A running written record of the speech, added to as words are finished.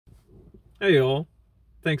Hey y'all,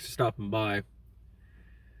 thanks for stopping by.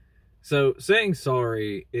 So, saying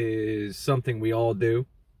sorry is something we all do.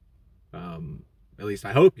 At least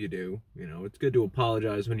I hope you do. It's good to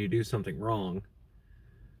apologize when you do something wrong.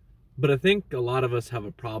 But I think a lot of us have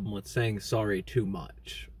a problem with saying sorry too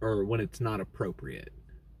much, or when it's not appropriate.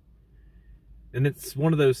 And it's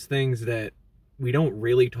one of those things that we don't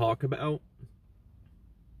really talk about.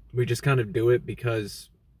 We just kind of do it because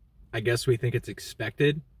I guess we think it's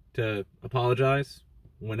expected to apologize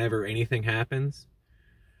whenever anything happens.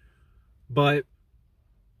 But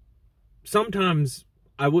sometimes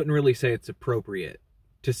I wouldn't really say it's appropriate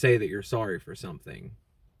to say that you're sorry for something.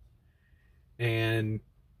 And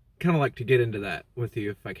kind of like to get into that with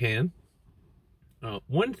you if I can.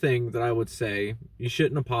 One thing that I would say you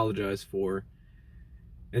shouldn't apologize for,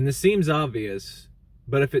 and this seems obvious,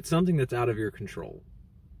 but if it's something that's out of your control.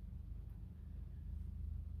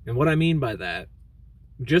 And what I mean by that,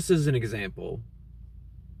 just as an example,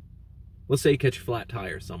 let's say you catch a flat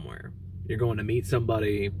tire somewhere. You're going to meet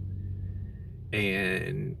somebody,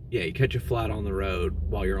 and you catch a flat on the road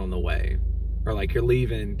while you're on the way. Or like you're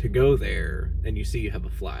leaving to go there, and you see you have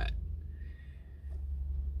a flat.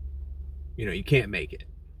 You can't make it.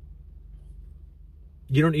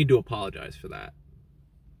 You don't need to apologize for that.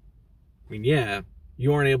 I mean,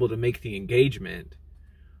 you aren't able to make the engagement,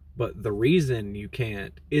 but the reason you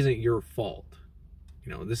can't isn't your fault.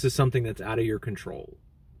 This is something that's out of your control.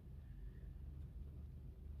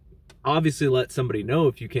 Obviously, let somebody know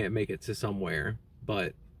if you can't make it to somewhere,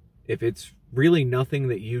 but if it's really nothing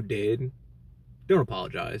that you did, don't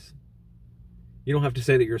apologize. You don't have to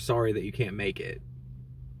say that you're sorry that you can't make it.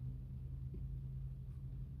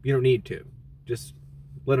 You don't need to. Just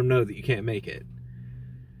let them know that you can't make it.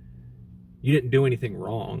 You didn't do anything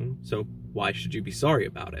wrong, so why should you be sorry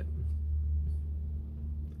about it?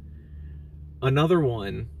 Another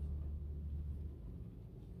one,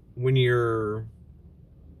 when you're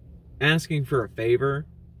asking for a favor,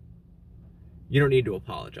 you don't need to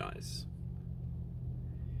apologize.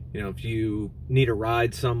 If you need a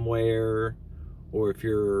ride somewhere, or if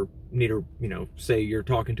say you're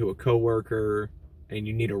talking to a coworker and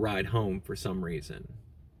you need a ride home for some reason.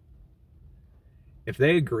 If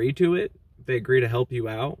they agree to it, if they agree to help you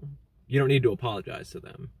out, you don't need to apologize to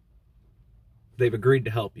them. They've agreed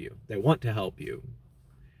to help you. They want to help you.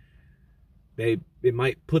 It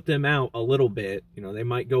might put them out a little bit. They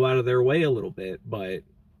might go out of their way a little bit, but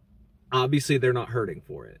obviously they're not hurting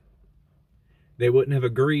for it. They wouldn't have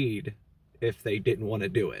agreed if they didn't want to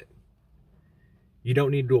do it. You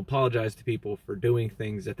don't need to apologize to people for doing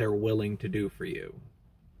things that they're willing to do for you.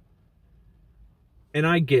 And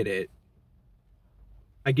I get it.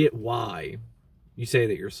 I get why you say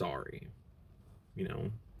that you're sorry.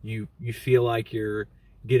 You feel like you're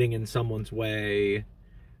getting in someone's way.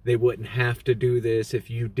 They wouldn't have to do this if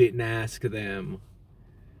you didn't ask them.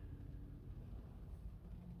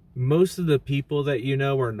 Most of the people that you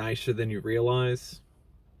know are nicer than you realize.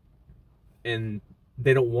 And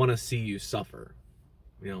they don't want to see you suffer.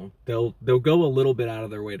 They'll go a little bit out of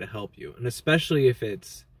their way to help you. And especially if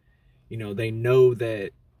it's, they know that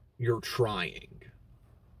you're trying.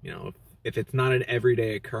 If it's not an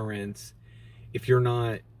everyday occurrence, if you're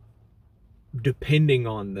not depending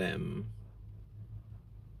on them,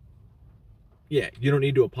 you don't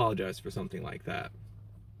need to apologize for something like that.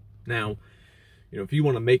 Now, if you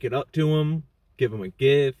want to make it up to them, give them a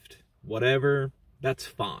gift, whatever, that's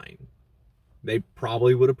fine. They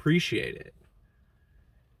probably would appreciate it.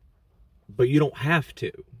 But you don't have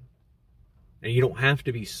to. And you don't have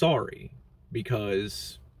to be sorry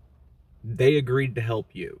because they agreed to help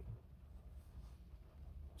you.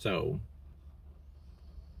 So,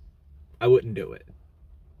 I wouldn't do it.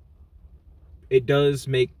 It does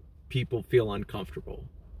make people feel uncomfortable.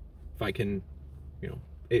 If I can,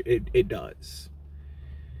 it does.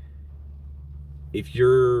 It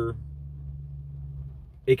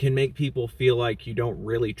can make people feel like you don't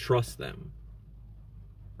really trust them.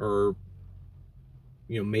 Or,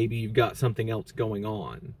 maybe you've got something else going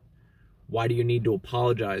on. Why do you need to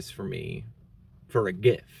apologize for me for a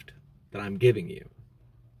gift that I'm giving you?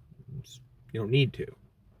 You don't need to.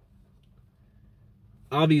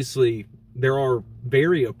 Obviously, there are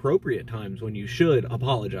very appropriate times when you should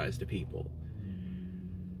apologize to people.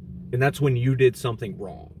 And that's when you did something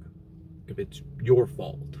wrong. If it's your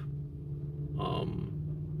fault.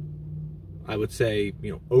 I would say,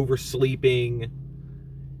 oversleeping,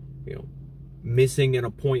 missing an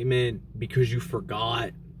appointment because you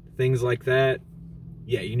forgot, things like that.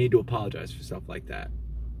 You need to apologize for stuff like that.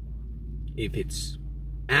 If it's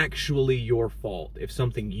actually your fault, if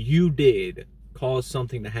something you did caused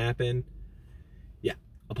something to happen,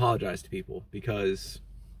 apologize to people, because,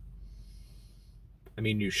 I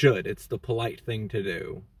mean, you should. It's the polite thing to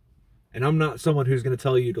do. And I'm not someone who's going to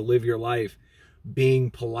tell you to live your life being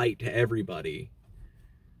polite to everybody.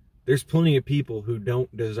 There's plenty of people who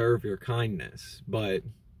don't deserve your kindness, but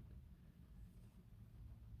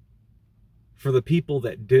for the people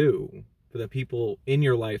that do, for the people in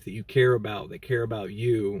your life that you care about, that care about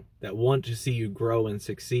you, that want to see you grow and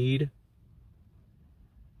succeed,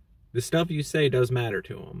 the stuff you say does matter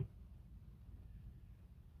to them.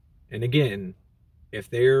 And again, if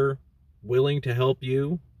they're willing to help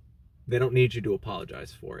you, they don't need you to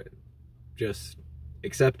apologize for it. Just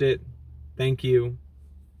accept it, thank you,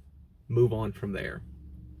 move on from there.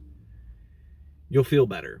 You'll feel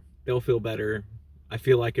better. They'll feel better. I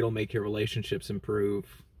feel like it'll make your relationships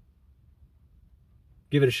improve.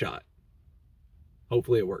 Give it a shot.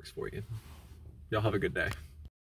 Hopefully it works for you. Y'all have a good day.